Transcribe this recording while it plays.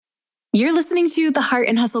You're listening to the Heart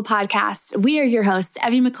and Hustle podcast. We are your hosts,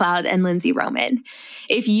 Evie McLeod and Lindsay Roman.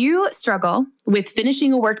 If you struggle with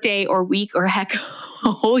finishing a workday or week or heck,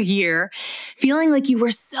 a whole year, feeling like you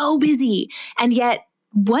were so busy and yet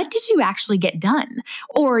what did you actually get done?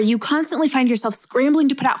 Or you constantly find yourself scrambling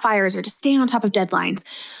to put out fires or to stay on top of deadlines.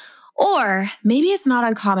 Or maybe it's not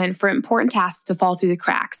uncommon for important tasks to fall through the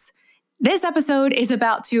cracks. This episode is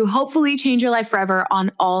about to hopefully change your life forever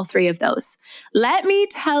on all three of those. Let me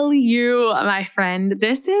tell you, my friend,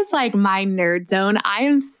 this is like my nerd zone. I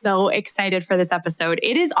am so excited for this episode.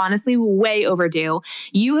 It is honestly way overdue.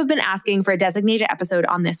 You have been asking for a designated episode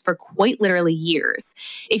on this for quite literally years.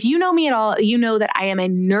 If you know me at all, you know that I am a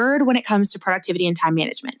nerd when it comes to productivity and time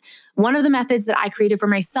management. One of the methods that I created for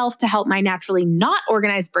myself to help my naturally not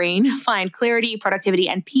organized brain find clarity, productivity,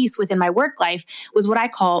 and peace within my work life was what I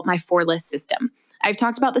call my 4-list system. I've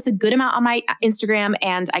talked about this a good amount on my Instagram,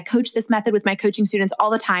 and I coach this method with my coaching students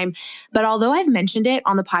all the time. But although I've mentioned it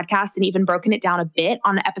on the podcast and even broken it down a bit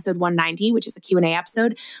on episode 190, which is a Q&A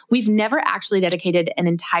episode, we've never actually dedicated an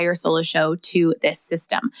entire solo show to this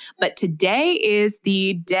system. But today is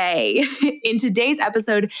the day. In today's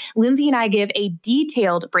episode, Lindsay and I give a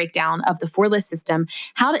detailed breakdown of the 4-list system,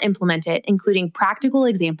 how to implement it, including practical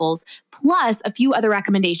examples, plus a few other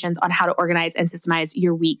recommendations on how to organize and systemize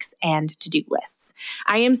your weeks and to-do lists.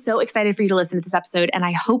 I am so excited for you to listen to this episode, and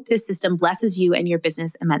I hope this system blesses you and your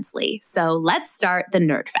business immensely. So let's start the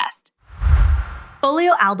Nerd Fest.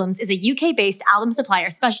 Folio Albums is a UK-based album supplier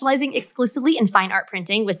specializing exclusively in fine art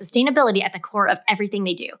printing with sustainability at the core of everything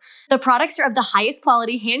they do. The products are of the highest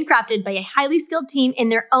quality, handcrafted by a highly skilled team in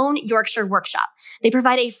their own Yorkshire workshop. They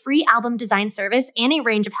provide a free album design service and a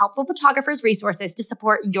range of helpful photographers' resources to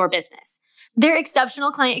support your business. Their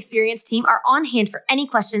exceptional client experience team are on hand for any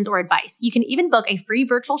questions or advice. You can even book a free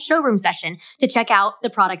virtual showroom session to check out the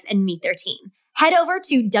products and meet their team. Head over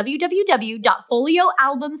to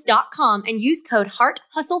www.folioalbums.com and use code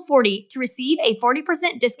HEARTHUSTLE40 to receive a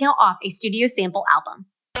 40% discount off a studio sample album.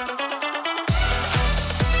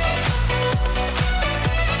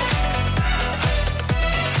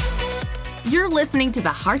 You're listening to the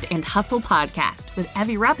Heart and Hustle podcast with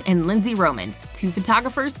Evie Rupp and Lindsay Roman, two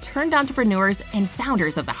photographers turned entrepreneurs and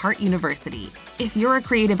founders of the Heart University. If you're a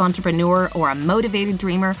creative entrepreneur or a motivated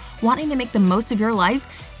dreamer wanting to make the most of your life,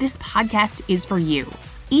 this podcast is for you.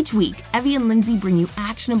 Each week, Evie and Lindsay bring you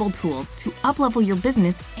actionable tools to uplevel your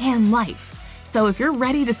business and life. So if you're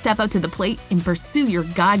ready to step up to the plate and pursue your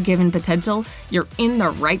God-given potential, you're in the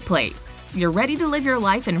right place. You're ready to live your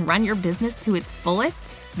life and run your business to its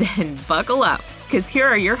fullest? Then buckle up, because here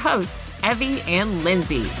are your hosts, Evie and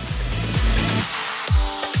Lindsay.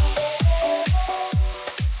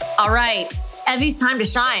 All right, Evie's time to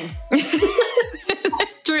shine.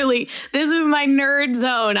 That's truly, this is my nerd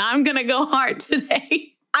zone. I'm going to go hard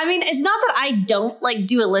today. I mean, it's not that I don't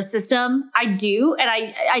do a list system. I do, and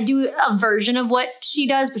I do a version of what she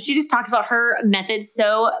does, but she just talks about her methods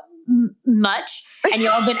so much, and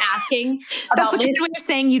y'all have been asking about this. Way of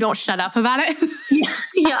saying you don't shut up about it.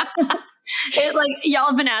 Yeah. Y'all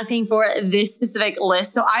have been asking for this specific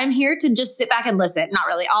list, so I'm here to just sit back and listen. Not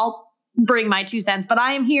really. I'll bring my 2 cents, but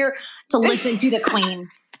I am here to listen to the queen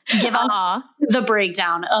give us the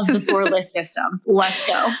breakdown of the 4-list system. Let's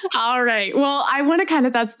go. All right. Well, I want to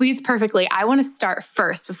that leads perfectly. I want to start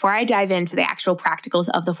first before I dive into the actual practicals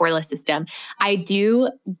of the 4-list system. I do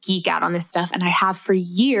geek out on this stuff, and I have for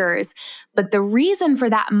years, but the reason for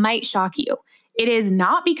that might shock you. It is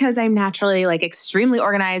not because I'm naturally extremely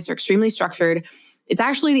organized or extremely structured. It's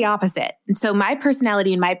actually the opposite. And so my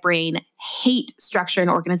personality and my brain hate structure and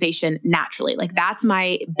organization naturally. That's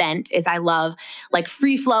my bent is I love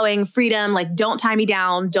free flowing freedom. Don't tie me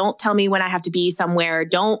down. Don't tell me when I have to be somewhere.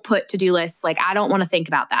 Don't put to-do lists. I don't want to think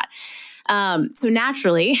about that. So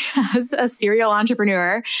naturally, as a serial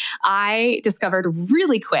entrepreneur, I discovered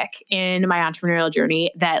really quick in my entrepreneurial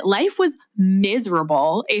journey that life was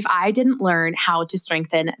miserable if I didn't learn how to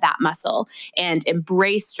strengthen that muscle and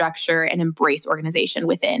embrace structure and embrace organization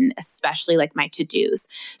within, especially my to-dos.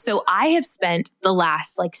 So I have spent the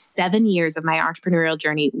last 7 years of my entrepreneurial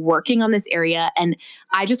journey working on this area. And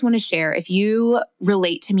I just want to share, if you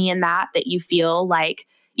relate to me in that you feel like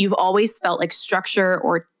you've always felt like structure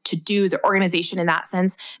or to-dos or organization in that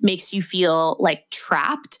sense makes you feel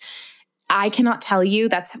trapped. I cannot tell you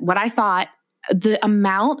that's what I thought. The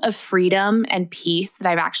amount of freedom and peace that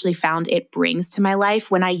I've actually found it brings to my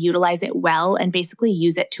life when I utilize it well and basically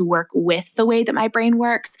use it to work with the way that my brain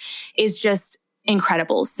works is just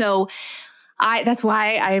incredible. So that's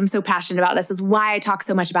why I am so passionate about this, is why I talk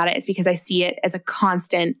so much about it, is because I see it as a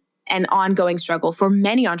constant and ongoing struggle for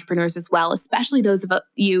many entrepreneurs as well, especially those of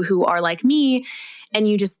you who are like me and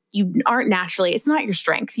you aren't naturally, it's not your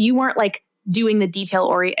strength. You weren't like doing the detail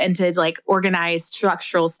oriented, like organized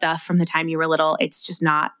structural stuff from the time you were little. It's just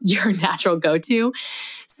not your natural go-to.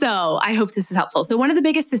 So I hope this is helpful. So one of the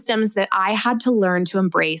biggest systems that I had to learn to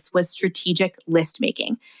embrace was strategic list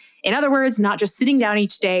making. In other words, not just sitting down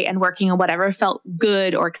each day and working on whatever felt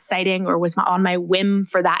good or exciting or was on my whim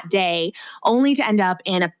for that day, only to end up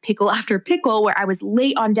in a pickle after pickle where I was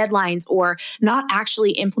late on deadlines or not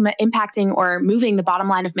actually impacting or moving the bottom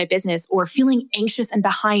line of my business or feeling anxious and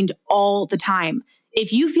behind all the time.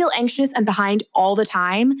 If you feel anxious and behind all the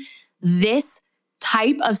time, this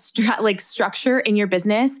type of structure in your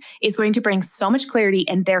business is going to bring so much clarity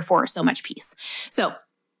and therefore so much peace. So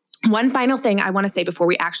one final thing I want to say before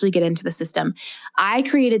we actually get into the system. I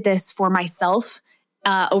created this for myself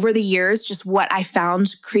over the years. Just what I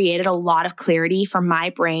found created a lot of clarity for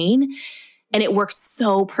my brain. And it works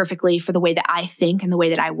so perfectly for the way that I think and the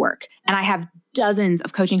way that I work. And I have dozens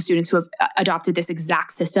of coaching students who have adopted this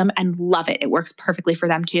exact system and love it. It works perfectly for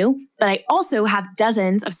them too. But I also have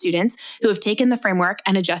dozens of students who have taken the framework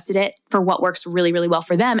and adjusted it for what works really, really well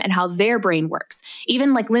for them and how their brain works.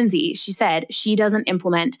 Even like Lindsay, she said she doesn't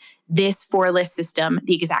implement this 4-list system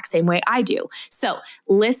the exact same way I do. So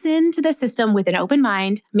listen to the system with an open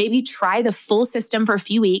mind, maybe try the full system for a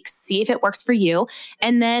few weeks, see if it works for you,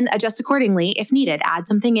 and then adjust accordingly if needed. Add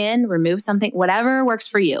something in, remove something, whatever works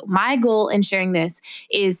for you. My goal in sharing this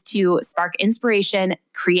is to spark inspiration,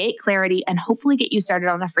 create clarity, and hopefully get you started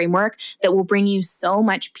on a framework that will bring you so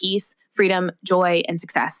much peace, freedom, joy, and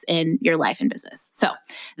success in your life and business. So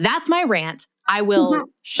that's my rant. I will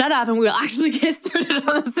shut up and we will actually get started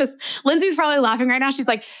on this. Lindsay's probably laughing right now. She's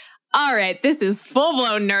like, all right, this is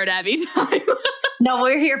full-blown nerd Evie time. No,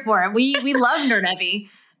 we're here for it. We love nerd Evie.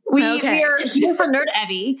 We are here for nerd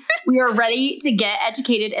Evie. We are ready to get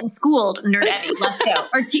educated and schooled, nerd Evie. Let's go.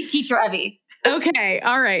 Or teacher Evie. Okay.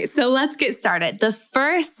 All right. So let's get started. The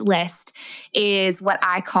first list is what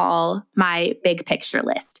I call my big picture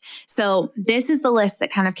list. So this is the list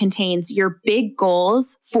that kind of contains your big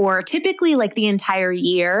goals for typically like the entire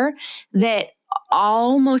year that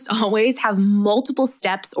almost always have multiple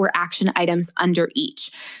steps or action items under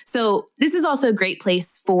each. So this is also a great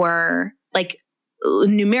place for like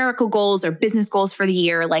numerical goals or business goals for the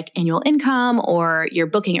year, like annual income or your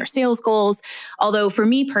booking or sales goals. Although for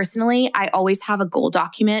me personally, I always have a goal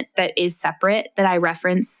document that is separate that I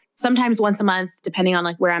reference sometimes once a month, depending on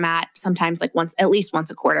like where I'm at, sometimes like at least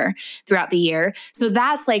once a quarter throughout the year. So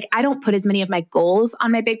that's like, I don't put as many of my goals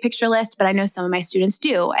on my big picture list, but I know some of my students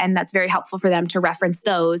do. And that's very helpful for them to reference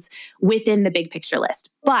those within the big picture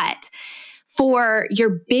list. But for your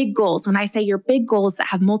big goals, when I say your big goals that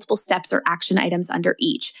have multiple steps or action items under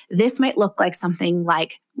each, this might look like something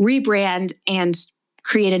like rebrand and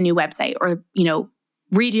create a new website or,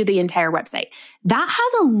 redo the entire website. That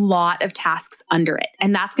has a lot of tasks under it.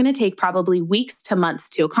 And that's going to take probably weeks to months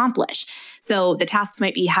to accomplish. So the tasks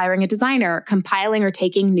might be hiring a designer, compiling or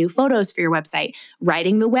taking new photos for your website,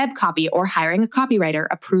 writing the web copy or hiring a copywriter,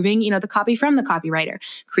 approving, the copy from the copywriter,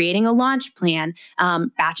 creating a launch plan,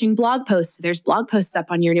 batching blog posts. So there's blog posts up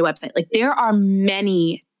on your new website. Like there are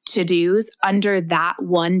many to-dos under that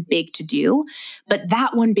one big to-do, but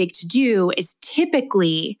that one big to-do is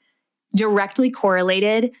typically directly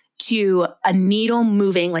correlated to a needle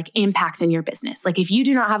moving like impact in your business. Like if you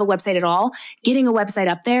do not have a website at all, getting a website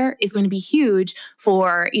up there is going to be huge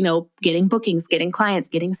for, getting bookings, getting clients,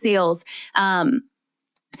 getting sales.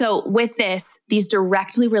 So with this, these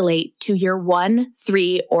directly relate to your 1,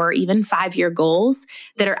 3, or even 5-year goals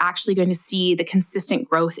that are actually going to see the consistent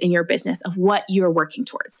growth in your business of what you're working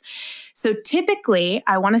towards. So typically,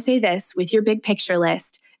 I want to say this with your big picture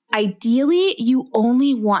list. Ideally, you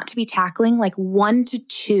only want to be tackling like 1 to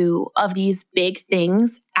 2 of these big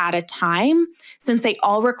things at a time, since they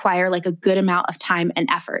all require like a good amount of time and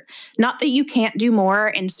effort. Not that you can't do more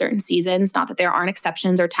in certain seasons, not that there aren't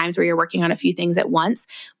exceptions or times where you're working on a few things at once,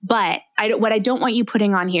 but what I don't want you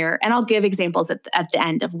putting on here, and I'll give examples at the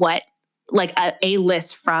end of what like a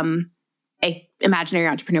list from a imaginary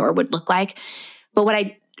entrepreneur would look like. But what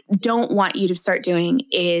I don't want you to start doing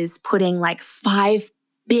is putting like 5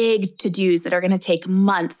 big to-dos that are going to take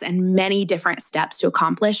months and many different steps to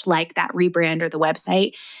accomplish, like that rebrand or the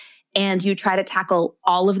website. And you try to tackle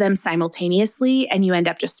all of them simultaneously and you end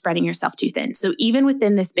up just spreading yourself too thin. So even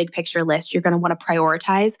within this big picture list, you're going to want to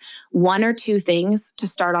prioritize 1 or 2 things to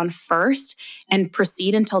start on first and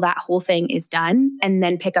proceed until that whole thing is done and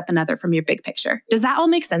then pick up another from your big picture. Does that all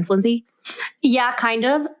make sense, Lindsay? Yeah, kind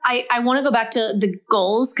of. I want to go back to the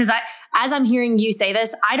goals because as I'm hearing you say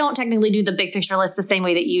this, I don't technically do the big picture list the same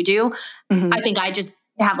way that you do. Mm-hmm. I think I just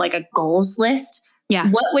have like a goals list. Yeah.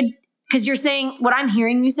 because you're saying, what I'm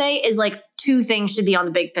hearing you say is like 2 things should be on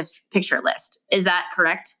the big picture list. Is that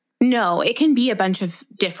correct? No, it can be a bunch of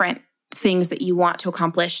different things that you want to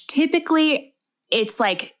accomplish. Typically, it's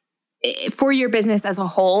like for your business as a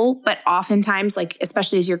whole, but oftentimes, like,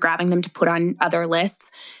 especially as you're grabbing them to put on other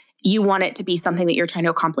lists, you want it to be something that you're trying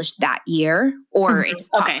to accomplish that year or it's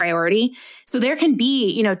top priority. So there can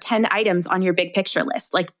be, 10 items on your big picture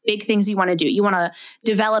list, like big things you want to do. You want to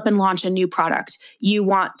develop and launch a new product. You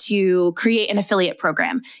want to create an affiliate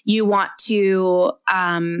program. You want to,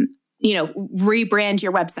 rebrand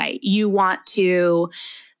your website. You want to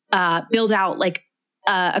build out like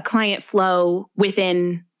a client flow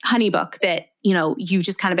within Honeybook that, you've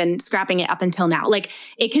just kind of been scrapping it up until now. Like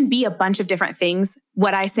it can be a bunch of different things.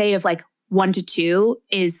 What I say of like 1 to 2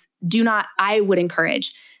 is I would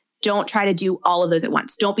encourage, don't try to do all of those at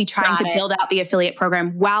once. Don't be trying to build out the affiliate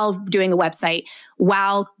program while doing a website,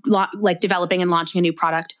 while like developing and launching a new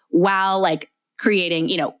product, while like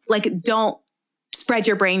creating, don't spread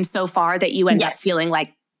your brain so far that you end up feeling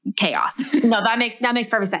like chaos. No, that makes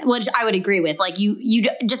perfect sense, which I would agree with. Like you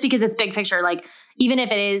just because it's big picture, like even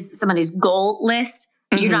if it is somebody's goal list,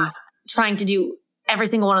 you're not trying to do every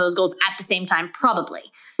single one of those goals at the same time, probably.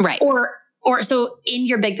 Right. Or so in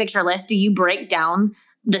your big picture list, do you break down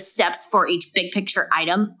the steps for each big picture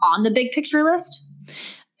item on the big picture list?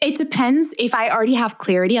 It depends. If I already have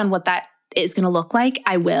clarity on what that is going to look like,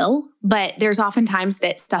 I will. But there's oftentimes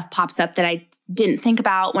that stuff pops up that I didn't think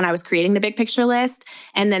about when I was creating the big picture list.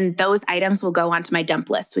 And then those items will go onto my dump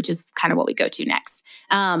list, which is kind of what we go to next.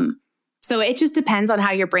 So it just depends on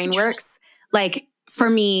how your brain works. Like for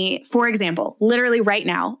me, for example, literally right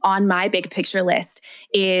now on my big picture list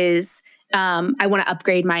is I want to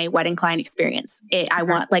upgrade my wedding client experience. I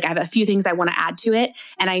have a few things I want to add to it.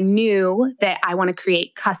 And I knew that I want to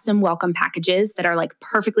create custom welcome packages that are like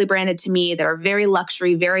perfectly branded to me, that are very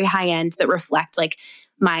luxury, very high end, that reflect like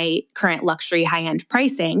my current luxury high-end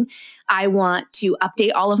pricing. I want to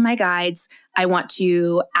update all of my guides. I want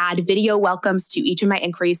to add video welcomes to each of my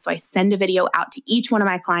inquiries. So I send a video out to each one of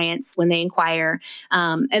my clients when they inquire.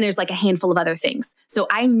 And there's like a handful of other things. So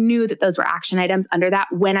I knew that those were action items under that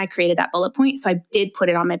when I created that bullet point. So I did put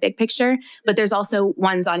it on my big picture, but there's also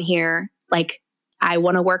ones on here, like I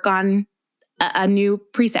want to work on a new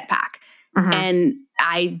preset pack. And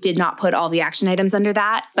I did not put all the action items under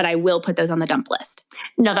that, but I will put those on the dump list.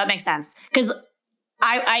 No, that makes sense. Because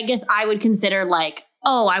I guess I would consider like,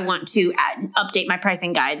 I want to update my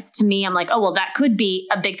pricing guides. To me, I'm like, well, that could be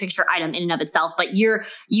a big picture item in and of itself. But you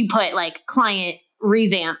put like client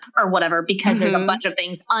revamp or whatever because there's a bunch of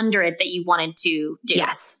things under it that you wanted to do.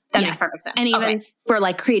 Yes. That makes perfect sense. And even for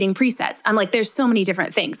like creating presets, I'm like, there's so many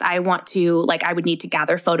different things. I want to I would need to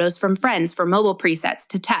gather photos from friends for mobile presets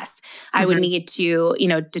to test. I would need to,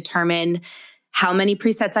 determine how many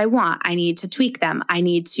presets I want. I need to tweak them. I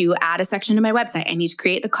need to add a section to my website. I need to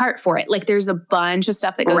create the cart for it. Like there's a bunch of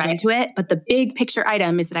stuff that goes into it. But the big picture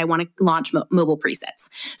item is that I want to launch mobile presets.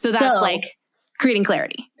 So that's like creating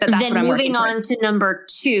clarity. That's what I'm working towards. Moving on to number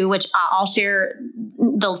 2, which I'll share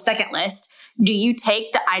the second list. Do you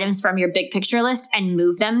take the items from your big picture list and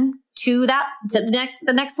move them to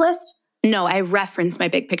the next list? No, I reference my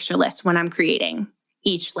big picture list when I'm creating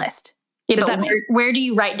each list. Yeah, but where do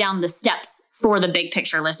you write down the steps for the big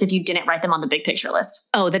picture list if you didn't write them on the big picture list?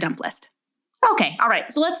 Oh, the dump list. Okay. All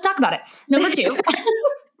right. So let's talk about it. Number 2.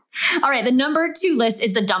 All right. The number 2 list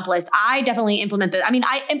is the dump list. I definitely implement this. I mean,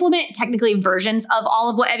 I implement technically versions of all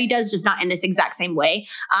of what Evie does, just not in this exact same way.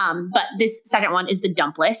 But this second one is the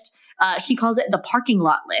dump list. She calls it the parking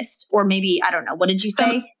lot list, or maybe, I don't know. What did you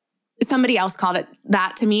say? Somebody else called it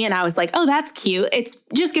that to me. And I was like, oh, that's cute. It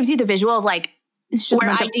just gives you the visual of like, it's just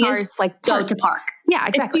where a bunch of cars like go to park. Yeah,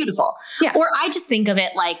 exactly. It's beautiful. Yeah. Or I just think of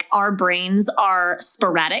it like our brains are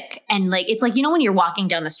sporadic. And like, it's like, when you're walking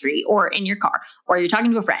down the street or in your car or you're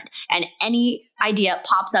talking to a friend and any idea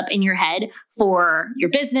pops up in your head for your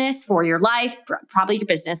business, for your life, probably your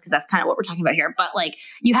business, because that's kind of what we're talking about here. But like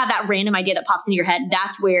you have that random idea that pops into your head.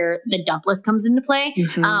 That's where the dump list comes into play.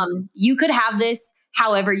 You could have this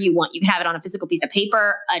however you want. You can have it on a physical piece of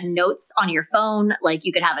paper, notes on your phone. Like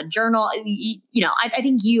you could have a journal. I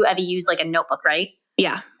think you, Evie, use like a notebook, right?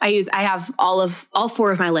 Yeah, I have all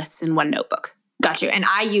 4 of my lists in one notebook. Got you. And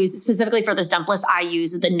I use specifically for this dump list, I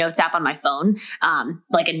use the notes app on my phone,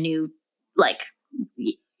 like a new, like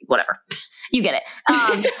whatever, you get it.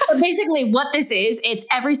 But basically what this is, it's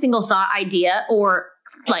every single thought, idea, or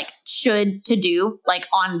like should to do like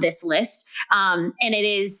on this list. And it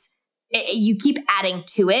is, you keep adding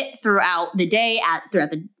to it throughout the day, throughout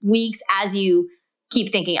the weeks as you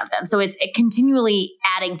keep thinking of them. So it's continually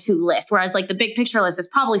adding to lists. Whereas like the big picture list is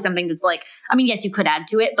probably something that's like, I mean, yes, you could add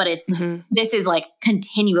to it, but it's, this is like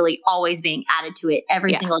continually always being added to it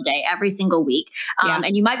every single day, every single week.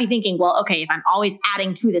 And you might be thinking, well, okay, if I'm always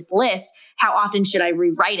adding to this list, how often should I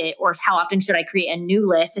rewrite it? Or how often should I create a new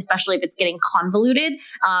list, especially if it's getting convoluted?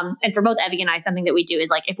 And for both Evie and I, something that we do is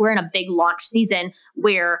like, if we're in a big launch season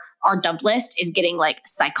where our dump list is getting like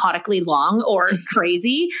psychotically long or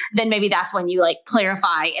crazy, then maybe that's when you like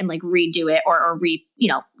clarify and like redo it or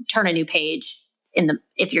turn a new page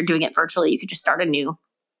if you're doing it virtually, you could just start a new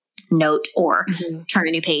note or turn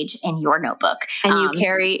a new page in your notebook. And you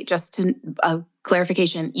carry, just to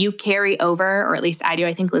clarification, you carry over, or at least I do,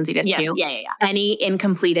 I think Lindsay does too. Yeah. Any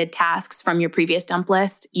incompleted tasks from your previous dump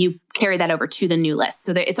list, you carry that over to the new list.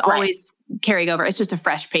 So that it's always carrying over. It's just a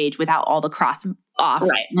fresh page without all the cross off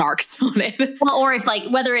marks on it. Well, or if like,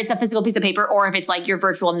 whether it's a physical piece of paper or if it's like your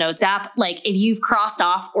virtual notes app, like if you've crossed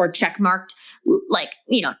off or check marked like,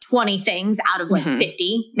 20 things out of like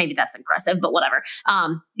 50, maybe that's aggressive, but whatever.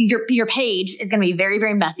 Your page is going to be very,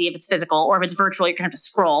 very messy if it's physical, or if it's virtual, you're going to have to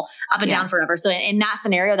scroll up and down forever. So in that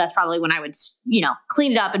scenario, that's probably when I would,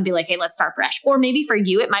 clean it up and be like, hey, let's start fresh. Or maybe for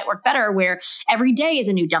you, it might work better where every day is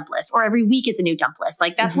a new dump list or every week is a new dump list.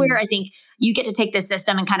 Like that's where I think you get to take this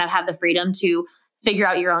system and kind of have the freedom to figure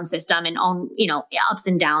out your own system and own, ups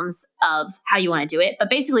and downs of how you want to do it.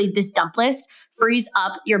 But basically this dump list frees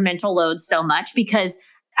up your mental load so much because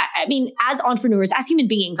I mean, as entrepreneurs, as human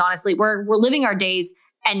beings, honestly, we're living our days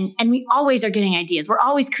and we always are getting ideas. We're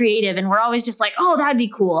always creative and we're always just like, oh, that'd be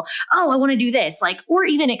cool. Oh, I want to do this. Like, or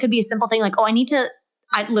even it could be a simple thing like, oh,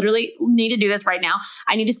 I literally need to do this right now.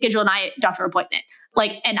 I need to schedule an eye doctor appointment.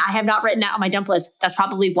 Like, and I have not written that on my dump list. That's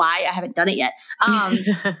probably why I haven't done it yet.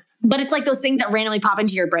 But it's like those things that randomly pop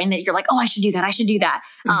into your brain that you're like, oh, I should do that. I should do that.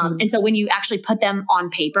 And so when you actually put them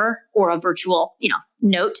on paper or a virtual,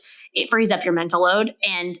 note, it frees up your mental load.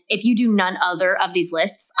 And if you do none other of these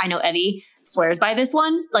lists, I know Evie swears by this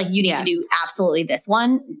one. Like you need to do absolutely this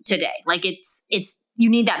one today. Like it's, you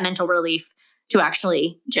need that mental relief to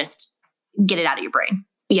actually just get it out of your brain.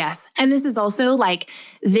 Yes. And this is also like,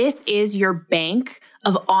 this is your bank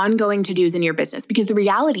of ongoing to-dos in your business. Because the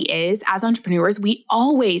reality is, as entrepreneurs, we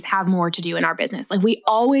always have more to do in our business. Like we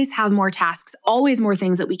always have more tasks, always more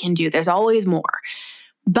things that we can do. There's always more.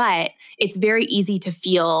 But it's very easy to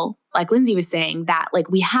feel, like Lindsay was saying, that like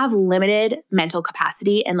we have limited mental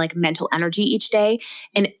capacity and like mental energy each day.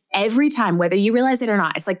 And every time, whether you realize it or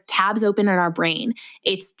not, it's like tabs open in our brain.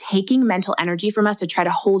 It's taking mental energy from us to try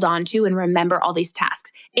to hold on to and remember all these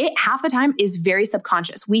tasks. It half the time is very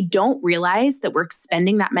subconscious. We don't realize that we're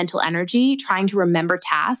expending that mental energy trying to remember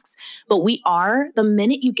tasks, but we are. The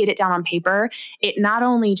minute you get it down on paper, it not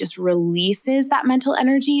only just releases that mental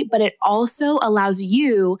energy, but it also allows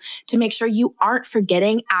you to make sure you aren't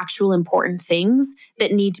forgetting actual important things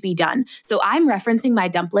that need to be done. So I'm referencing my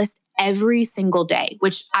dump list every single day,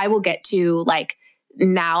 which I will get to like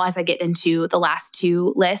now as I get into the last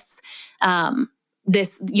two lists.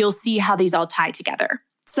 You'll see how these all tie together.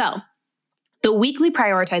 So the weekly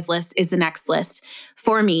prioritized list is the next list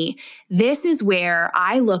for me. This is where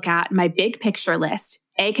I look at my big picture list,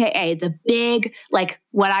 AKA the big, like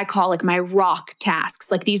what I call like my rock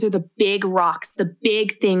tasks. Like these are the big rocks, the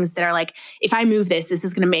big things that are like, if I move this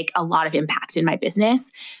is going to make a lot of impact in my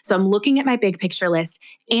business. So I'm looking at my big picture list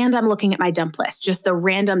and I'm looking at my dump list, just the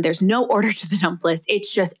random, there's no order to the dump list.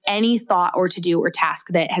 It's just any thought or to do or task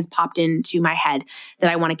that has popped into my head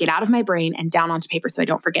that I want to get out of my brain and down onto paper so I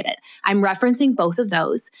don't forget it. I'm referencing both of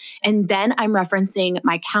those. And then I'm referencing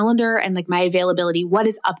my calendar and like my availability, what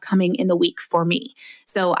is upcoming in the week for me.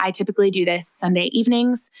 So I typically do this Sunday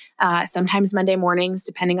evenings, sometimes Monday mornings,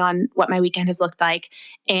 depending on what my weekend has looked like.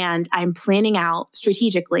 And I'm planning out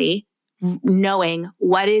strategically, knowing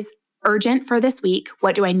what is urgent for this week.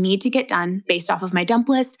 What do I need to get done based off of my dump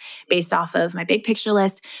list, based off of my big picture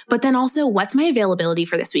list, but then also what's my availability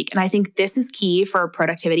for this week? And I think this is key for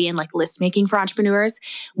productivity and like list making for entrepreneurs.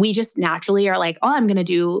 We just naturally are like, oh, I'm going to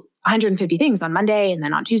do 150 things on Monday. And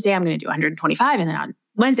then on Tuesday, I'm going to do 125. And then on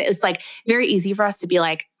Wednesday, it's like very easy for us to be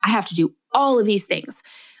like, I have to do all of these things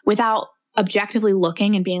without objectively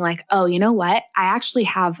looking and being like, oh, you know what? I actually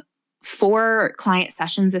have 4 client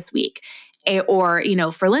sessions this week. Or,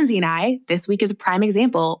 for Lindsay and I, this week is a prime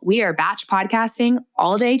example. We are batch podcasting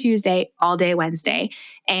all day Tuesday, all day Wednesday,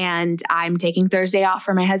 and I'm taking Thursday off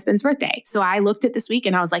for my husband's birthday. So I looked at this week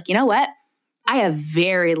and I was like, you know what? I have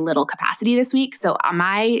very little capacity this week. So on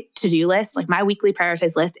my to-do list, like my weekly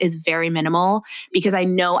prioritized list is very minimal because I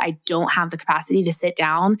know I don't have the capacity to sit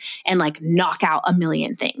down and like knock out a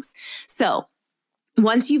million things. So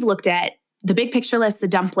once you've looked at the big picture list, the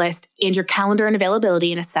dump list, and your calendar and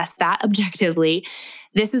availability and assess that objectively,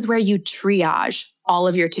 this is where you triage all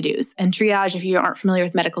of your to-dos. And triage, if you aren't familiar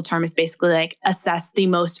with medical term, is basically like assess the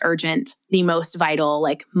most urgent, the most vital,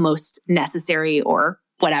 like most necessary or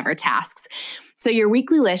whatever tasks. So your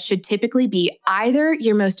weekly list should typically be either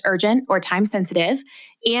your most urgent or time sensitive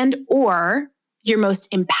and or your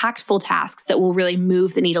most impactful tasks that will really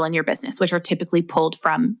move the needle in your business, which are typically pulled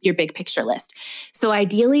from your big picture list. So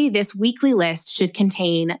ideally, this weekly list should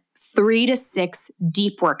contain 3 to 6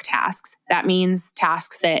 deep work tasks. That means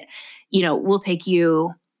tasks that, will take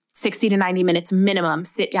you 60 to 90 minutes minimum,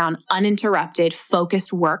 sit down, uninterrupted,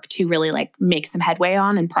 focused work to really like make some headway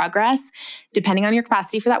on and progress, depending on your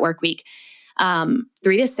capacity for that work week.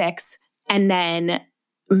 3 to 6. And then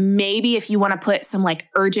maybe if you want to put some like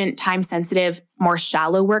urgent, time sensitive, more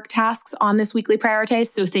shallow work tasks on this weekly prioritize.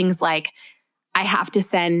 So things like I have to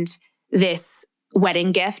send this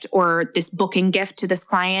wedding gift or this booking gift to this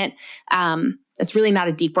client. It's really not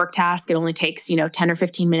a deep work task. It only takes, 10 or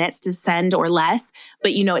 15 minutes to send or less,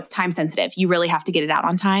 but it's time sensitive. You really have to get it out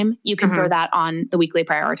on time. You can throw that on the weekly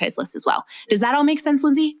prioritize list as well. Does that all make sense,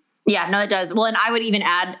 Lindsay? Yeah, no, it does. Well, and I would even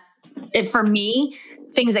add, for me,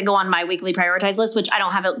 things that go on my weekly prioritize list, which I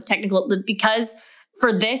don't have a technical, because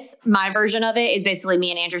for this, my version of it is basically me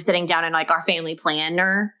and Andrew sitting down in like our family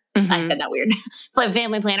planner. I said that weird. But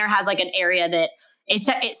family planner has like an area that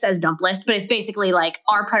it says dump list, but it's basically like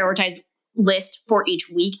our prioritize list for each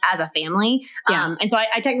week as a family. Yeah. And so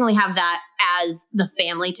I technically have that as the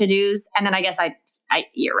family to-dos. And then I guess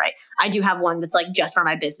you're right. I do have one that's like just for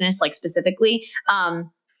my business, like specifically.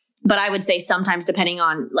 But I would say sometimes depending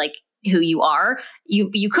on like who you are,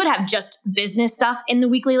 you could have just business stuff in the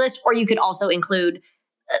weekly list, or you could also include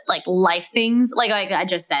like life things. Like I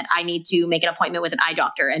just said, I need to make an appointment with an eye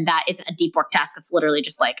doctor. And that isn't a deep work task. It's literally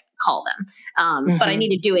just like call them. But I need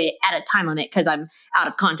to do it at a time limit because I'm out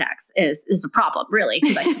of contacts is a problem really.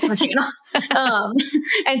 Because I keep pushing it off.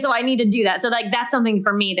 And so I need to do that. So like, that's something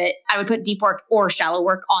for me that I would put deep work or shallow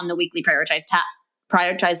work on the weekly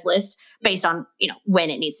prioritized list based on, when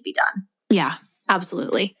it needs to be done. Yeah,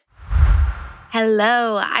 absolutely.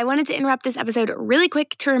 Hello. I wanted to interrupt this episode really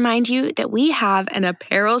quick to remind you that we have an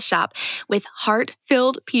apparel shop with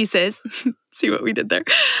heart-filled pieces, see what we did there,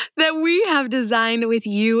 that we have designed with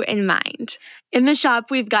you in mind. In the shop,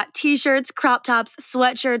 we've got t-shirts, crop tops,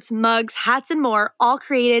 sweatshirts, mugs, hats, and more, all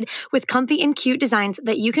created with comfy and cute designs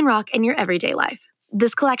that you can rock in your everyday life.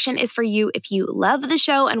 This collection is for you if you love the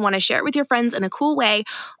show and want to share it with your friends in a cool way,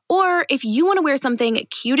 or if you want to wear something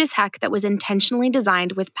cute as heck that was intentionally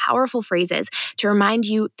designed with powerful phrases to remind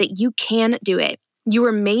you that you can do it. You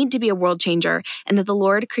were made to be a world changer and that the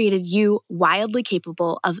Lord created you wildly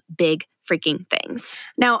capable of big freaking things.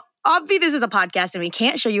 Now, obviously, this is a podcast and we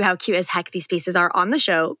can't show you how cute as heck these pieces are on the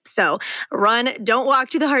show. So don't walk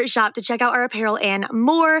to the Heart Shop to check out our apparel and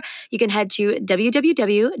more. You can head to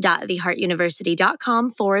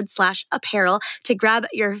www.theheartuniversity.com/apparel to grab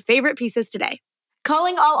your favorite pieces today.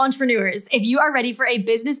 Calling all entrepreneurs. If you are ready for a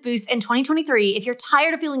business boost in 2023, if you're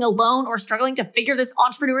tired of feeling alone or struggling to figure this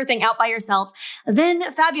entrepreneur thing out by yourself, then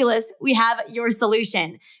fabulous, we have your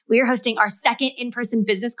solution. We are hosting our second in-person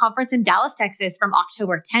business conference in Dallas, Texas from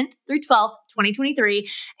October 10th through 12th, 2023.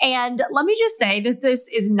 And let me just say that this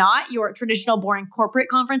is not your traditional boring corporate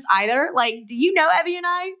conference either. Like, do you know Evie and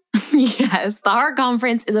I? Yes, the Heart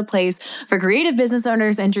Conference is a place for creative business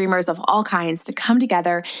owners and dreamers of all kinds to come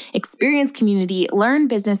together, experience community, learn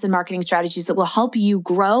business and marketing strategies that will help you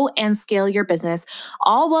grow and scale your business,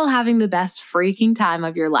 all while having the best freaking time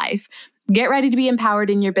of your life. Get ready to be empowered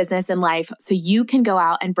in your business and life so you can go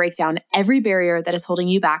out and break down every barrier that is holding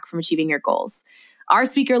you back from achieving your goals. Our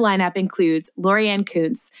speaker lineup includes Lorianne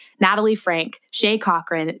Kuntz, Natalie Frank, Shay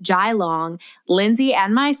Cochran, Jai Long, Lindsay,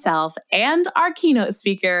 and myself, and our keynote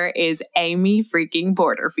speaker is Amy freaking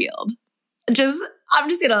Porterfield. I'm just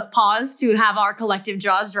going to pause to have our collective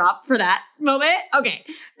jaws drop for that moment. Okay.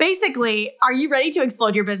 Basically, are you ready to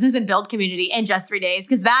explode your business and build community in just 3 days?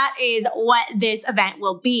 Because that is what this event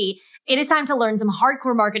will be. It is time to learn some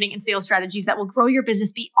hardcore marketing and sales strategies that will grow your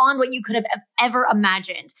business beyond what you could have ever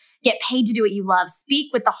imagined. Get paid to do what you love,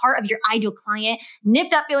 speak with the heart of your ideal client, nip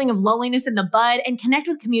that feeling of loneliness in the bud, and connect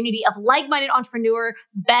with a community of like-minded entrepreneur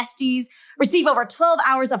besties. Receive over 12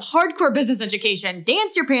 hours of hardcore business education,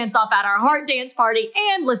 dance your pants off at our Heart Dance Party,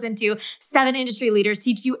 and listen to 7 industry leaders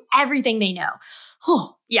teach you everything they know.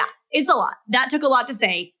 Oh, yeah, it's a lot. That took a lot to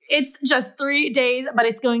say. It's just 3 days, but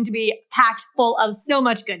it's going to be packed full of so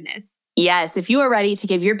much goodness. Yes, if you are ready to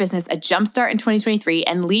give your business a jumpstart in 2023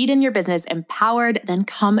 and lead in your business empowered, then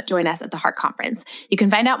come join us at the Heart Conference. You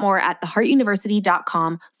can find out more at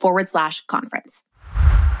theheartuniversity.com/conference.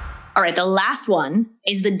 All right, the last one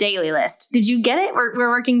is the daily list. Did you get it? We're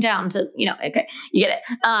working down to, okay, you get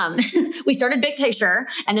it. We started big picture,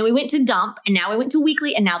 and then we went to dump, and now we went to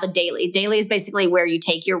weekly, and now the daily. Daily is basically where you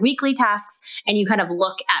take your weekly tasks and you kind of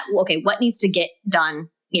look at, okay, what needs to get done,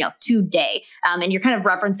 today. And you're kind of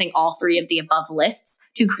referencing all three of the above lists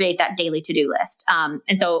to create that daily to-do list.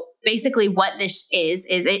 And so basically what this is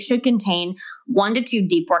it should contain 1 to 2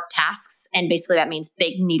 deep work tasks. And basically that means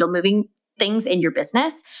big needle moving things in your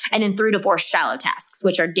business, and then 3 to 4 shallow tasks,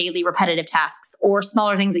 which are daily repetitive tasks or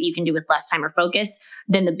smaller things that you can do with less time or focus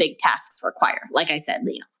than the big tasks require. Like I said,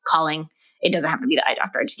 calling, it doesn't have to be the eye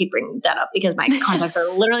doctor. I just keep bringing that up because my contacts are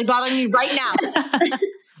literally bothering me right now.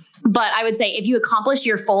 But I would say if you accomplish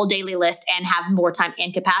your full daily list and have more time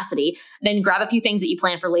and capacity, then grab a few things that you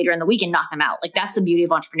plan for later in the week and knock them out. Like that's the beauty of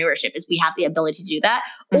entrepreneurship, is we have the ability to do that.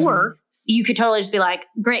 Mm-hmm. Or you could totally just be like,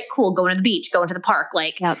 great, cool, going to the beach, going to the park.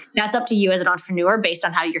 Like That's up to you as an entrepreneur based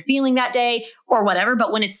on how you're feeling that day or whatever.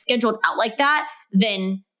 But when it's scheduled out like that,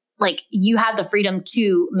 then like you have the freedom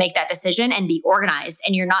to make that decision and be organized.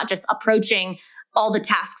 And you're not just approaching all the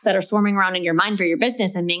tasks that are swarming around in your mind for your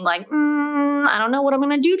business and being like, I don't know what I'm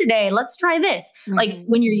going to do today. Let's try this. Mm-hmm. Like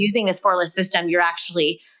when you're using this 4-list system, you're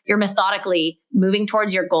methodically moving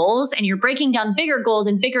towards your goals, and you're breaking down bigger goals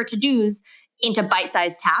and bigger to-dos into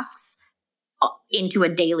bite-sized tasks into a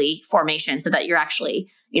daily formation so that you're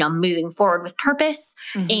actually, moving forward with purpose.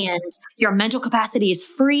 Mm-hmm. And your mental capacity is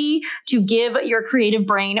free to give your creative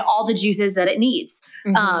brain all the juices that it needs.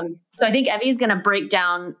 Mm-hmm. So I think Evie is going to break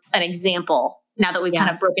down an example. Now that we've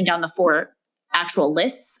kind of broken down the 4 actual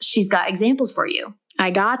lists, she's got examples for you.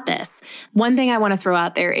 I got this. One thing I want to throw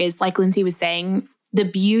out there is, like Lindsay was saying, the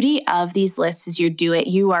beauty of these lists is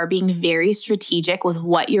you are being very strategic with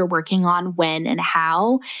what you're working on, when and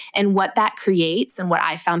how, and what that creates. And what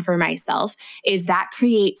I found for myself is that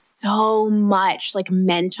creates so much like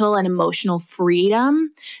mental and emotional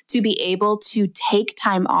freedom to be able to take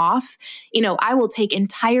time off. I will take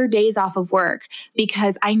entire days off of work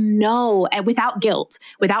because I know, and without guilt,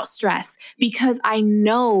 without stress, because I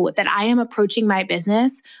know that I am approaching my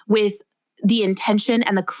business with the intention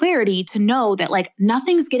and the clarity to know that like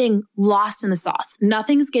nothing's getting lost in the sauce.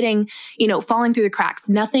 Nothing's getting, falling through the cracks.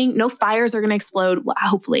 No fires are going to explode. Well,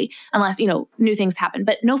 hopefully, unless, new things happen,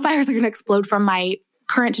 but no fires are going to explode from my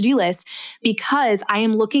current to-do list, because I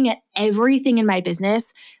am looking at everything in my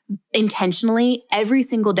business intentionally every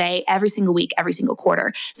single day, every single week, every single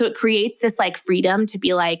quarter. So it creates this like freedom to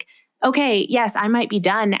be like, okay, yes, I might be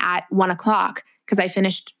done at 1:00 because I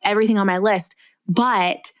finished everything on my list,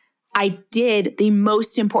 but I did the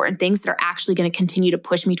most important things that are actually going to continue to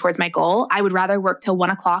push me towards my goal. I would rather work till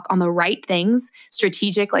 1:00 on the right things,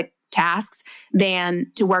 strategic like tasks, than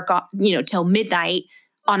to work on, till midnight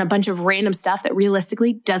on a bunch of random stuff that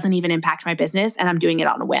realistically doesn't even impact my business. And I'm doing it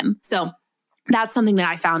on a whim. So that's something that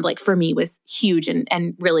I found like for me was huge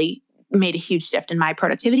and really made a huge shift in my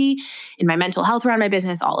productivity, in my mental health around my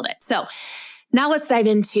business, all of it. So now let's dive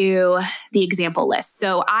into the example list.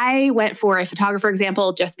 So I went for a photographer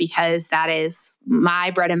example just because that is my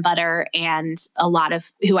bread and butter and a lot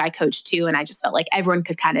of who I coach too. And I just felt like everyone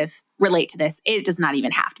could kind of relate to this. It does not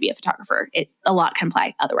even have to be a photographer. A lot can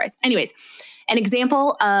apply otherwise. Anyways, an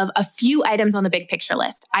example of a few items on the big picture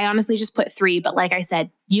list. I honestly just put 3, but like I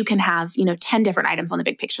said, you can have, 10 different items on the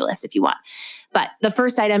big picture list if you want. But the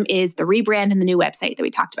first item is the rebrand and the new website that we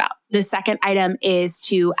talked about. The second item is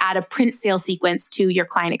to add a print sales sequence to your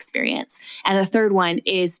client experience. And the third one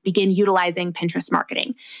is begin utilizing Pinterest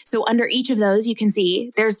marketing. So under each of those, you can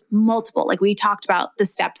see there's multiple, like we talked about the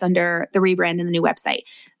steps under the rebrand and the new website.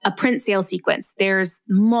 A print sales sequence, there's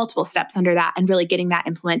multiple steps under that and really getting that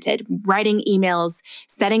implemented. Writing emails,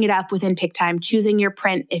 setting it up within PickTime, choosing your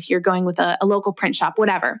print if you're going with a local print shop,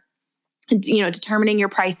 whatever. Determining your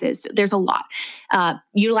prices. There's a lot.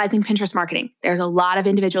 Utilizing Pinterest marketing. There's a lot of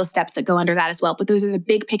individual steps that go under that as well. But those are the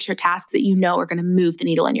big picture tasks that are going to move the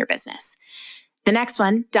needle in your business. The next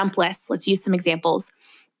one, dump lists. Let's use some examples.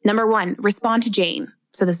 Number 1, respond to Jane.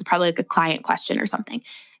 So this is probably like a client question or something.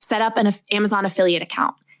 Set up an Amazon affiliate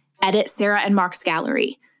account. Edit Sarah and Mark's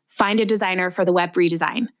gallery. Find a designer for the web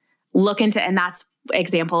redesign. And that's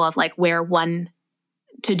example of like where one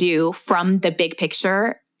to do from the big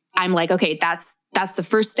picture. I'm like, okay, that's the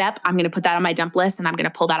first step. I'm going to put that on my dump list and I'm going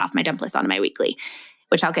to pull that off my dump list onto my weekly,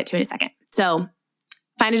 which I'll get to in a second. So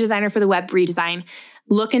find a designer for the web redesign,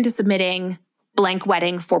 look into submitting blank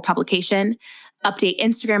wedding for publication, update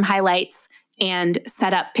Instagram highlights, and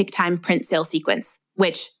set up PickTime print sale sequence,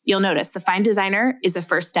 which you'll notice the find designer is the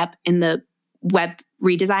first step in the web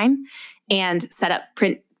redesign, and set up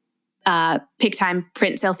PickTime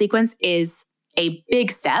print sale sequence is a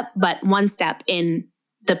big step, but one step in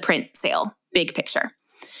the print sale, big picture.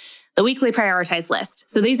 The weekly prioritized list.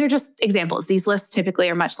 So these are just examples. These lists typically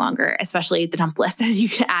are much longer, especially the dump list, as you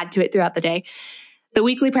can add to it throughout the day. The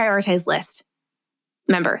weekly prioritized list.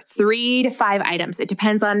 Remember, 3 to 5 items. It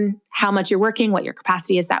depends on how much you're working, what your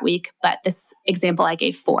capacity is that week. But this example I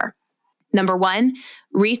gave 4. Number 1,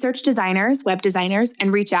 research designers, web designers,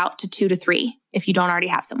 and reach out to 2 to 3 if you don't already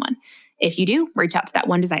have someone. If you do, reach out to that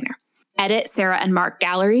one designer. Edit Sarah and Mark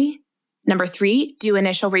gallery. Number 3, do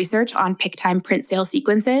initial research on pick-time print sale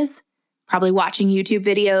sequences. Probably watching YouTube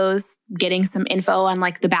videos, getting some info on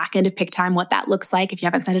like the back end of pick-time, what that looks like if you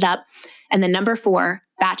haven't set it up. And then number 4,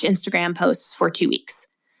 batch Instagram posts for 2 weeks.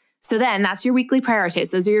 So then that's your weekly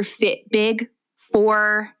priorities. Those are your big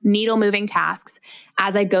 4 needle-moving tasks.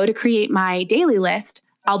 As I go to create my daily list,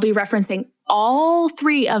 I'll be referencing all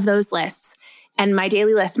 3 of those lists. And my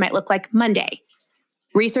daily list might look like Monday.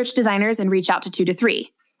 Research designers and reach out to 2 to 3.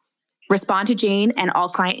 Respond to Jane and all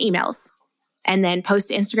client emails. And then post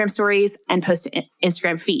to Instagram stories and post to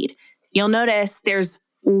Instagram feed. You'll notice there's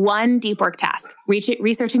 1 deep work task,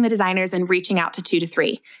 researching the designers and reaching out to 2 to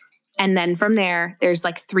 3. And then from there, there's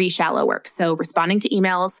like 3 shallow works. So responding to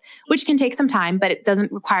emails, which can take some time, but it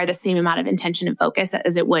doesn't require the same amount of intention and focus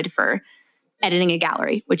as it would for editing a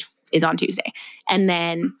gallery, which is on Tuesday. And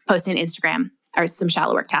then posting to Instagram are some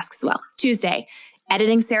shallow work tasks as well. Tuesday,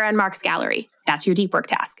 editing Sarah and Mark's gallery. That's your deep work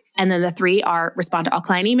task. And then the 3 are respond to all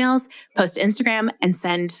client emails, post to Instagram, and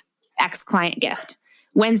send X client gift.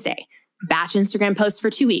 Wednesday, batch Instagram posts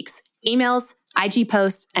for 2 weeks, emails, IG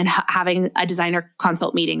posts, and having a designer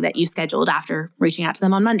consult meeting that you scheduled after reaching out to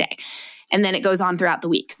them on Monday. And then it goes on throughout the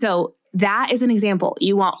week. So that is an example.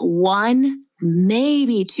 You want 1,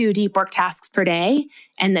 maybe 2 deep work tasks per day,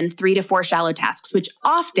 and then 3 to 4 shallow tasks, which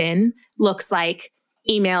often looks like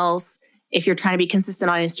emails. If you're trying to be consistent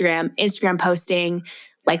on Instagram posting,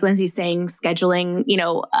 like Lindsay's saying, scheduling,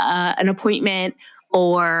 an appointment,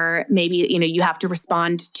 or maybe, you have to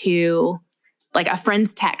respond to like a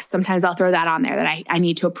friend's text. Sometimes I'll throw that on there that I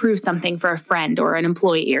need to approve something for a friend or an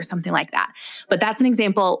employee or something like that. But that's an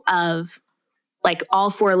example of like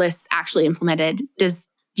all 4 lists actually implemented. Do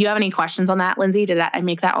you have any questions on that, Lindsay? Did I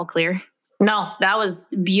make that all clear? No, that was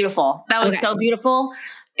beautiful. That was so beautiful.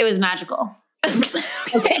 It was magical.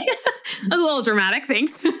 Okay. A little dramatic,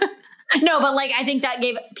 thanks. No, but like, I think that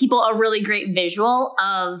gave people a really great visual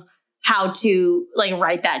of how to like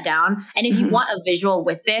write that down. And if you want a visual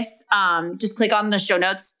with this, just click on the show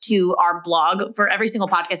notes to our blog. For every single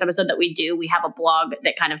podcast episode that we do, we have a blog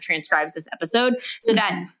that kind of transcribes this episode. So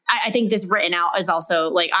that I think this written out is also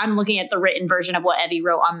like, I'm looking at the written version of what Evie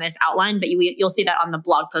wrote on this outline, but you'll see that on the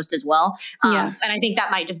blog post as well. And I think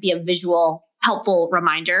that might just be a visual, helpful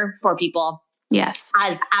reminder for people. Yes.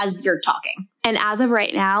 As you're talking. And as of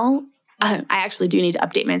right now, I actually do need to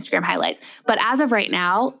update my Instagram highlights. But as of right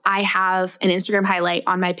now, I have an Instagram highlight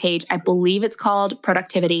on my page. I believe it's called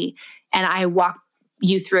Productivity. And I walk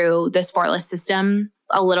you through this 4-list system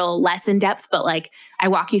a little less in depth, but like I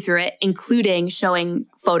walk you through it, including showing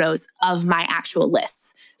photos of my actual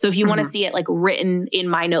lists. So if you want to see it like written in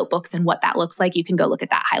my notebooks and what that looks like, you can go look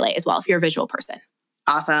at that highlight as well if you're a visual person.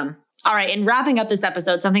 Awesome. All right. And wrapping up this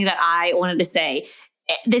episode, something that I wanted to say,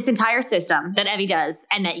 this entire system that Evie does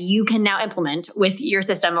and that you can now implement with your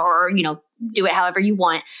system or, do it however you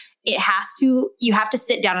want, you have to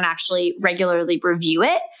sit down and actually regularly review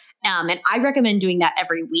it. And I recommend doing that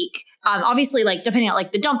every week. Obviously, like depending on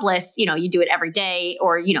like the dump list, you do it every day,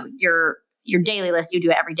 or, your daily list, you do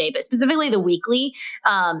it every day, but specifically the weekly,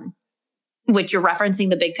 which you're referencing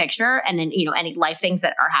the big picture and then, any life things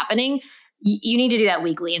that are happening. You need to do that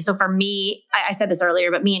weekly. And so for me, I said this earlier,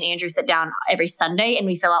 but me and Andrew sit down every Sunday and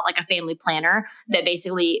we fill out like a family planner that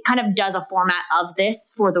basically kind of does a format of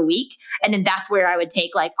this for the week. And then that's where I would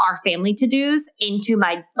take like our family to-dos into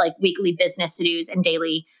my like weekly business to-dos and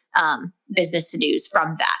daily business to-dos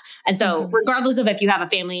from that. And so regardless of if you have a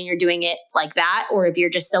family and you're doing it like that, or if you're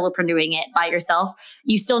just solopreneuring it by yourself,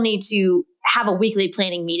 you still need to have a weekly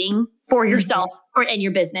planning meeting for yourself or in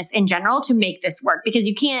your business in general to make this work, because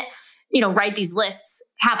you can't write these lists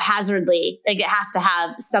haphazardly. Like it has to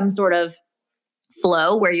have some sort of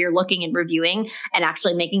flow where you're looking and reviewing and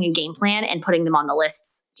actually making a game plan and putting them on the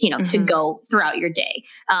lists, to go throughout your day.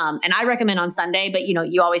 And I recommend on Sunday, but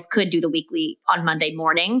you always could do the weekly on Monday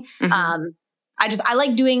morning. I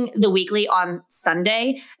like doing the weekly on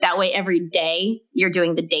Sunday. That way every day you're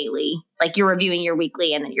doing the daily, like you're reviewing your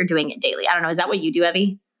weekly and then you're doing it daily. I don't know. Is that what you do,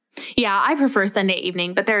 Evie? Yeah, I prefer Sunday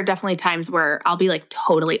evening, but there are definitely times where I'll be like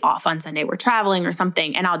totally off on Sunday. We're traveling or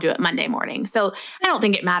something, and I'll do it Monday morning. So I don't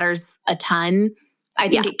think it matters a ton. I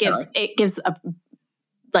think it gives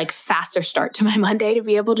like faster start to my Monday to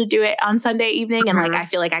be able to do it on Sunday evening. And like, I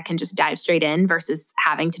feel like I can just dive straight in versus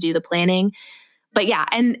having to do the planning. But yeah.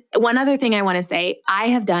 And one other thing I want to say, I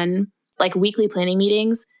have done like weekly planning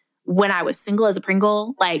meetings when I was single as a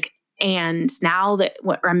Pringle, like, and now that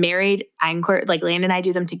I'm married, like Landon and I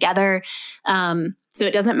do them together. So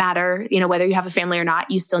it doesn't matter, whether you have a family or not,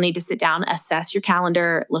 you still need to sit down, assess your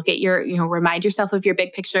calendar, look at your, remind yourself of your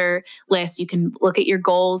big picture list. You can look at your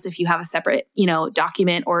goals if you have a separate,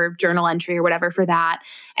 document or journal entry or whatever for that,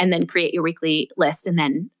 and then create your weekly list. And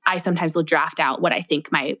then I sometimes will draft out what I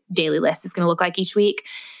think my daily list is going to look like each week.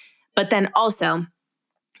 But then also,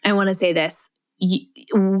 I want to say this.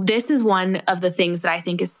 This is one of the things that I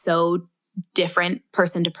think is so different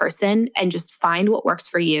person to person, and just find what works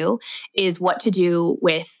for you is what to do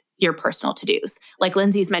with your personal to-dos. Like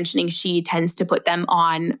Lindsay's mentioning, she tends to put them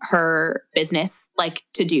on her business, like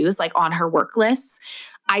to-dos, like on her work lists.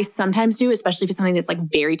 I sometimes do, especially if it's something that's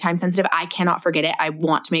like very time sensitive. I cannot forget it. I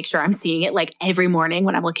want to make sure I'm seeing it like every morning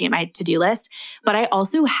when I'm looking at my to-do list. But I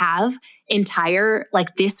also have entire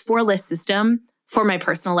like this 4-list system for my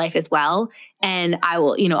personal life as well. And I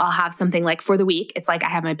will, I'll have something like for the week. It's like I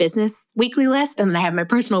have my business weekly list and then I have my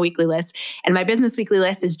personal weekly list. And my business weekly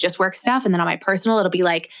list is just work stuff. And then on my personal, it'll be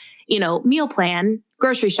like, meal plan,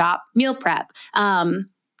 grocery shop, meal prep,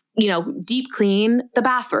 deep clean the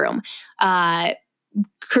bathroom,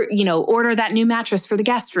 order that new mattress for the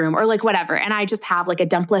guest room or like whatever. And I just have like a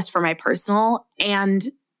dump list for my personal and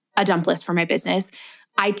a dump list for my business.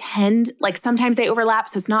 I tend, like sometimes they overlap,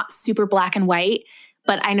 so it's not super black and white,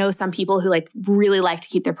 but I know some people who like really like to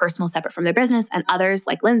keep their personal separate from their business, and others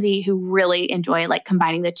like Lindsay who really enjoy like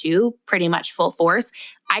combining the two pretty much full force.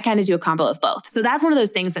 I kind of do a combo of both. So that's one of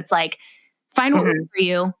those things that's like, find what works for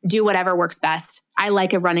you, do whatever works best. I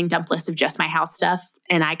like a running dump list of just my house stuff.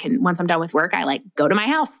 And I can, once I'm done with work, I like go to my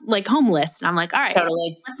house, like home list. And I'm like, all right,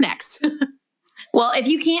 totally. What's next? Well, if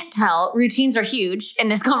you can't tell, routines are huge in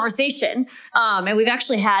this conversation. And we've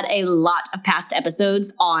actually had a lot of past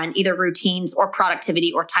episodes on either routines or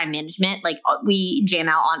productivity or time management. Like we jam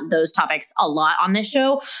out on those topics a lot on this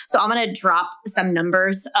show. So I'm going to drop some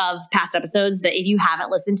numbers of past episodes that if you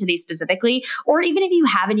haven't listened to these specifically, or even if you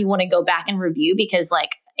have and you want to go back and review, because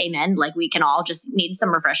like, amen, like we can all just need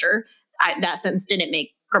some refresher. That sentence didn't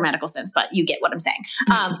make grammatical sense, but you get what I'm saying.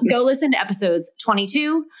 Go listen to episodes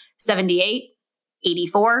 22, 78,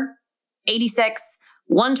 84, 86,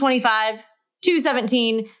 125,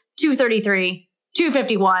 217, 233,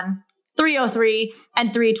 251, 303,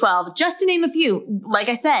 and 312, just to name a few. Like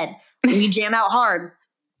I said, we jam out hard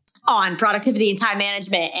on productivity and time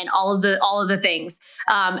management and all of the things.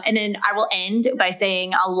 And then I will end by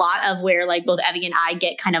saying a lot of where like both Evie and I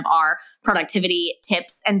get kind of our productivity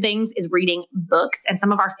tips and things is reading books. And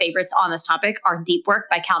some of our favorites on this topic are Deep Work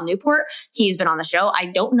by Cal Newport. He's been on the show. I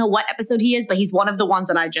don't know what episode he is, but he's one of the ones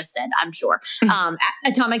that I just said, I'm sure.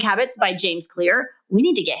 Atomic Habits by James Clear. We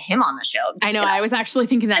need to get him on the show. I know. I was actually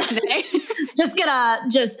thinking that today.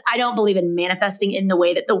 I don't believe in manifesting in the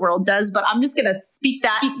way that the world does, but I'm just going to speak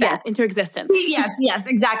that into existence. Yes,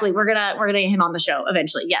 exactly. We're going to get him on the show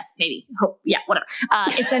eventually. Yes, maybe. Hope. Yeah, whatever.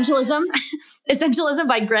 Essentialism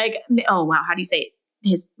by Greg. Oh, wow. How do you say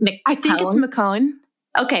it? I think it's McCone.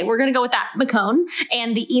 Okay, we're going to go with that. McCone.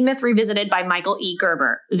 And The E-Myth Revisited by Michael E.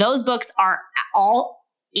 Gerber. Those books are all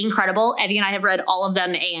incredible. Evie and I have read all of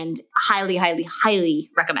them and highly, highly, highly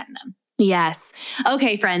recommend them. Yes.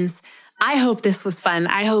 Okay, friends. I hope this was fun.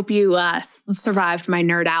 I hope you survived my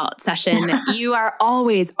nerd out session. You are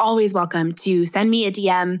always, always welcome to send me a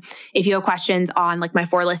DM if you have questions on like my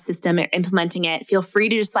 4-list system and implementing it. Feel free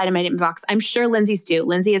to just slide in my inbox. I'm sure Lindsay's too.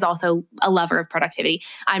 Lindsay is also a lover of productivity.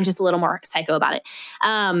 I'm just a little more psycho about it.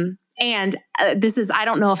 And this is, I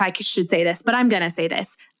don't know if I should say this, but I'm going to say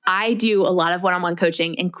this. I do a lot of one-on-one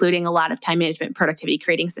coaching, including a lot of time management, productivity,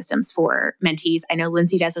 creating systems for mentees. I know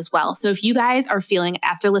Lindsay does as well. So if you guys are feeling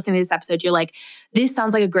after listening to this episode, you're like, this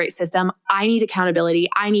sounds like a great system. I need accountability.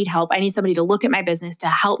 I need help. I need somebody to look at my business to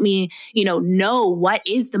help me, know what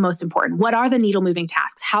is the most important. What are the needle moving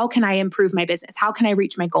tasks? How can I improve my business? How can I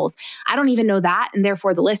reach my goals? I don't even know that. And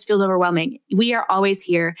therefore the list feels overwhelming. We are always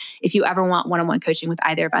here. If you ever want one-on-one coaching with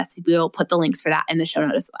either of us, we'll put the links for that in the show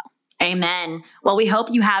note as well. Amen. Well, we hope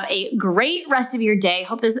you have a great rest of your day.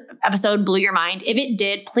 Hope this episode blew your mind. If it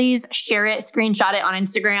did, please share it, screenshot it on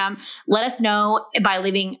Instagram. Let us know by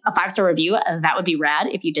leaving a 5-star review. That would be rad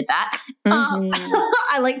if you did that.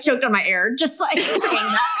 I like choked on my air, just like saying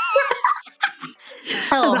that.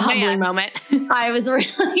 That was a humbling moment. I was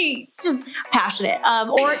really just passionate.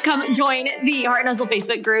 Or come join the Heart and Hustle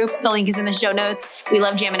Facebook group. The link is in the show notes. We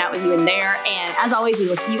love jamming out with you in there. And as always, we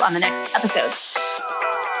will see you on the next episode.